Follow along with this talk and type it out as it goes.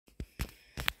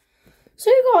So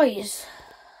guys,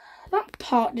 that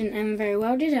part didn't end very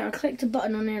well, did it? I clicked a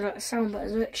button on there like the sound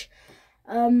buttons, which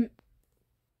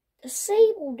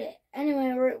disabled it.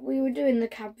 Anyway, we were doing the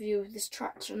cab view of this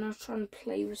tractor and I was trying to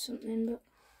play with something, but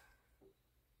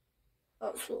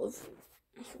that sort of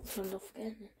turned off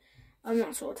again.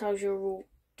 That sort of tells you a rule.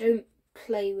 Don't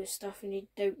play with stuff and you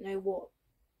don't know what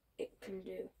it can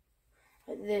do.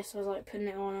 Like this, I was like putting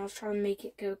it on, I was trying to make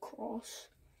it go across.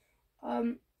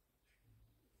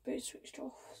 But it switched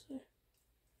off, so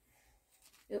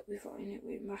it'll be fine, it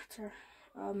won't matter.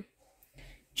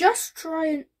 Just try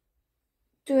and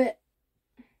do it.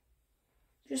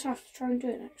 Just have to try and do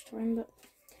it next time. But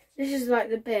this is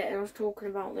like the bit I was talking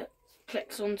about that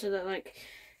clicks onto the like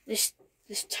this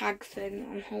tag thing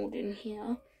I'm holding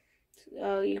here.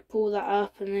 You pull that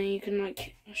up and then you can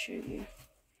like, I'll show you.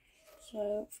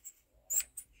 So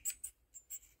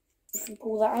you can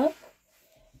pull that up.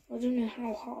 I don't know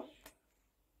how high.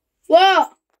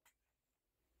 What?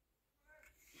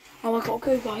 Oh, I gotta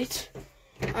go, guys.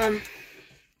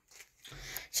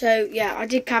 So yeah, I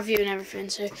did cab view and everything.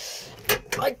 So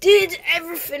I did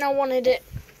everything I wanted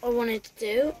to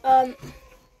do. I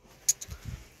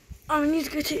need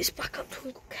to go take this back up to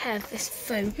Uncle Kev, this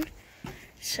phone.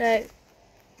 So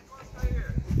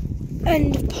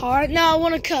end of part. Now I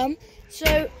want to come.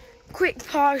 So quick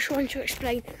part. I just want to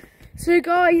explain. So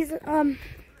guys,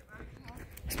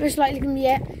 it's most likely gonna be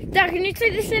it. Dad, can you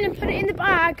take this in and put it in the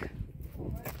bag?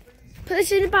 Put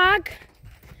this in the bag.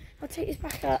 I'll take this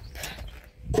back up.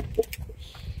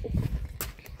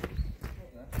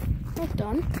 Well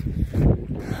done.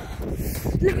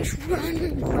 Let's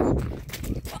run.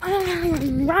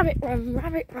 Rabbit, run,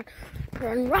 rabbit, run,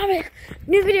 run, rabbit.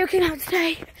 New video came out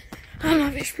today.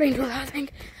 I've explained all that, I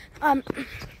think.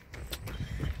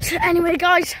 So anyway,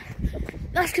 guys,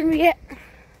 that's gonna be it.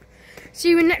 See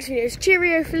you in the next videos.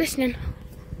 Cheerio for listening.